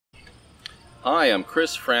Hi, I'm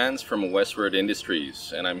Chris Franz from Westward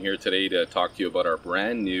Industries, and I'm here today to talk to you about our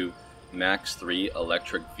brand new MAX-3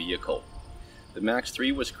 electric vehicle. The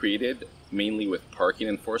MAX-3 was created mainly with parking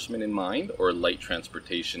enforcement in mind, or light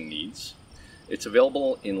transportation needs. It's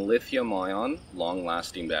available in lithium ion,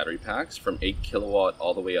 long-lasting battery packs from 8 kilowatt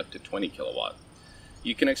all the way up to 20 kilowatt.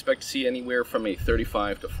 You can expect to see anywhere from a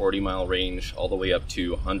 35 to 40 mile range all the way up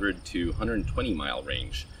to 100 to 120 mile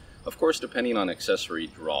range. Of course, depending on accessory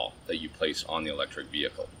draw that you place on the electric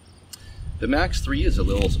vehicle. The MAX-3 is a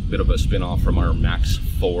little bit of a spin-off from our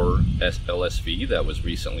MAX-4 LSV that was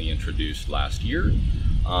recently introduced last year.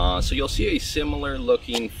 So you'll see a similar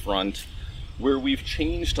looking front. Where we've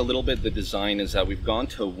changed a little bit the design is that we've gone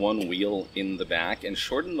to one wheel in the back and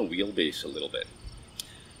shortened the wheelbase a little bit.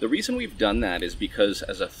 The reason we've done that is because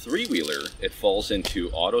as a three-wheeler, it falls into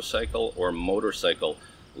autocycle or motorcycle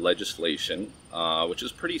legislation, which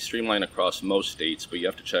is pretty streamlined across most states, but you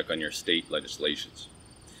have to check on your state legislations.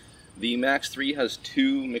 The MAX-3 has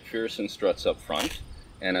two McPherson struts up front,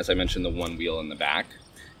 and as I mentioned, the one wheel in the back.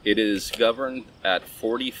 It is governed at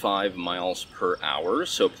 45 miles per hour,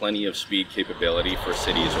 so plenty of speed capability for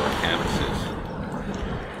cities or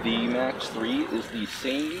campuses. The MAX-3 is the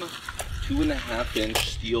same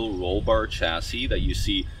 2.5-inch steel roll bar chassis that you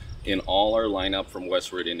see in all our lineup from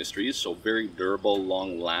Westward Industries, so very durable,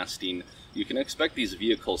 long-lasting. You can expect these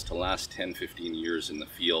vehicles to last 10-15 years in the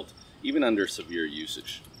field, even under severe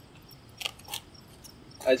usage.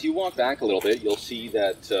 As you walk back a little bit, you'll see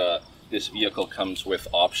that this vehicle comes with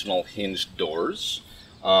optional hinged doors.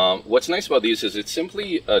 What's nice about these is it's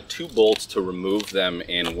simply 2 bolts to remove them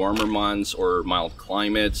in warmer months or mild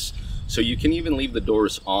climates. So you can even leave the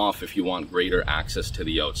doors off if you want greater access to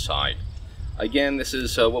the outside. Again, this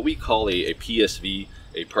is what we call a PSV,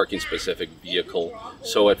 a parking specific vehicle.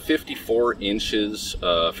 So at 54 inches,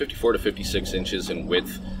 54 to 56 inches in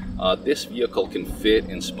width, this vehicle can fit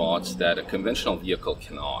in spots that a conventional vehicle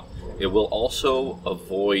cannot. It will also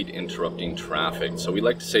avoid interrupting traffic. So we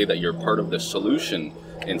like to say that you're part of the solution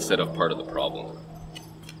instead of part of the problem.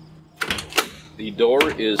 The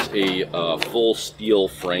door is a full steel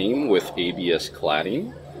frame with ABS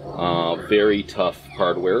cladding. Very tough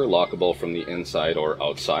hardware, lockable from the inside or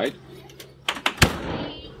outside.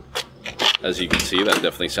 As you can see, that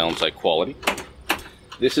definitely sounds like quality.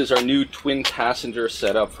 This is our new twin passenger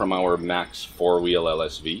setup from our MAX 4-wheel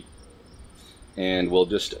LSV. And we'll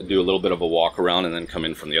just do a little bit of a walk around and then come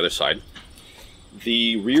in from the other side.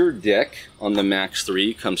 The rear deck on the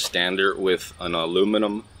MAX-3 comes standard with an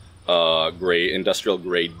aluminum industrial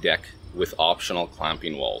grade deck with optional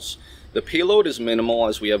clamping walls. The payload is minimal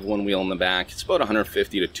as we have one wheel in the back. It's about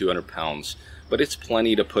 150 to 200 pounds, but it's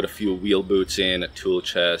plenty to put a few wheel boots in, a tool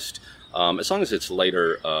chest, as long as it's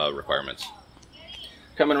lighter requirements.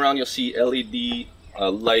 Coming around, you'll see LED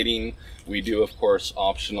lighting. We do, of course,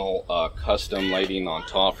 optional custom lighting on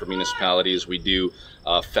top for municipalities. We do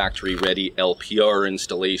factory-ready LPR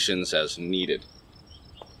installations as needed.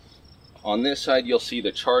 On this side, you'll see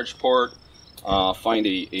the charge port. Find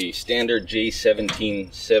a standard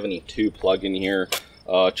J1772 plug in here.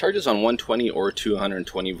 Charges on 120 or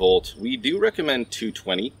 220 volts. We do recommend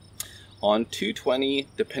 220. On 220,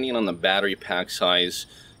 depending on the battery pack size,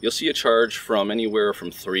 you'll see a charge from anywhere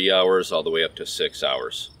from 3 hours all the way up to 6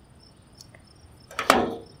 hours.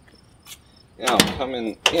 Now,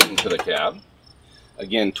 coming into the cab.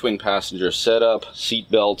 Again, twin passenger setup, seat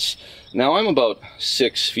belts. Now I'm about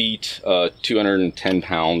 6 feet, 210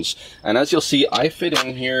 pounds. And as you'll see, I fit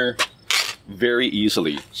in here very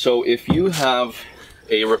easily. So if you have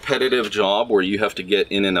a repetitive job where you have to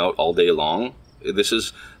get in and out all day long, this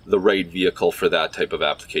is the right vehicle for that type of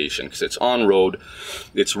application, because it's on road,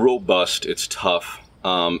 it's robust, it's tough,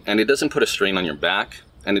 and it doesn't put a strain on your back,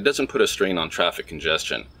 and it doesn't put a strain on traffic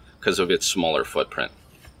congestion because of its smaller footprint.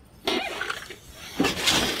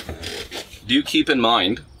 Do keep in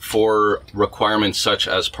mind, for requirements such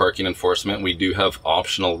as parking enforcement, we do have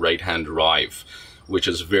optional right-hand drive, which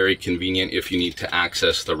is very convenient if you need to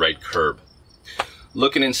access the right curb.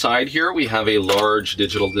 Looking inside here, we have a large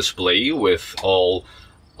digital display with all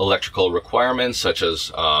electrical requirements such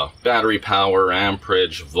as battery power,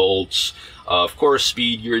 amperage, volts, of course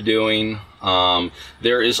speed you're doing.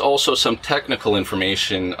 There is also some technical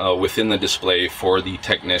information within the display for the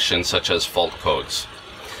technician, such as fault codes.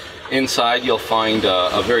 Inside you'll find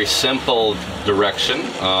a very simple direction,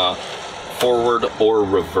 forward or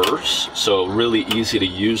reverse, so really easy to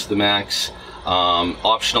use the Max.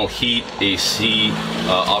 Optional heat, AC,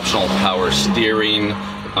 optional power steering,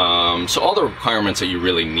 so all the requirements that you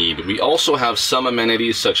really need. We also have some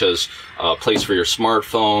amenities such as a place for your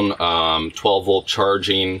smartphone, 12-volt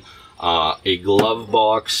charging, a glove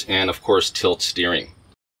box, and of course tilt steering.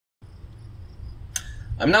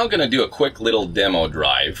 I'm now going to do a quick little demo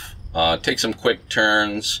drive, take some quick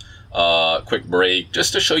turns, quick brake,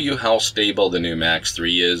 just to show you how stable the new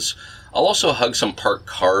MAX-3 is. I'll also hug some parked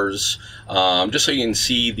cars, just so you can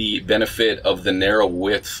see the benefit of the narrow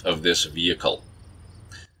width of this vehicle.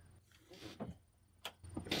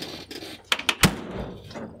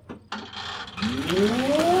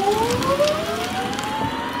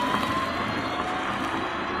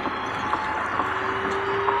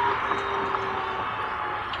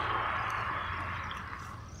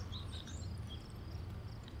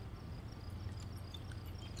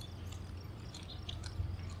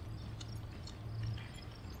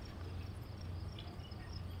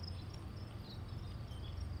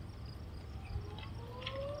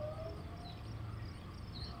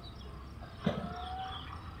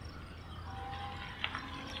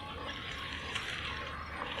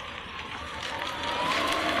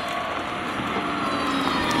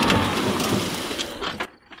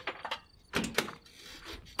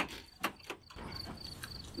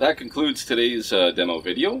 That concludes today's demo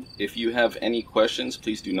video. If you have any questions,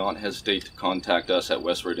 please do not hesitate to contact us at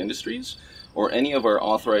Westward Industries or any of our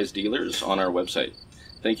authorized dealers on our website.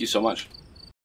 Thank you so much.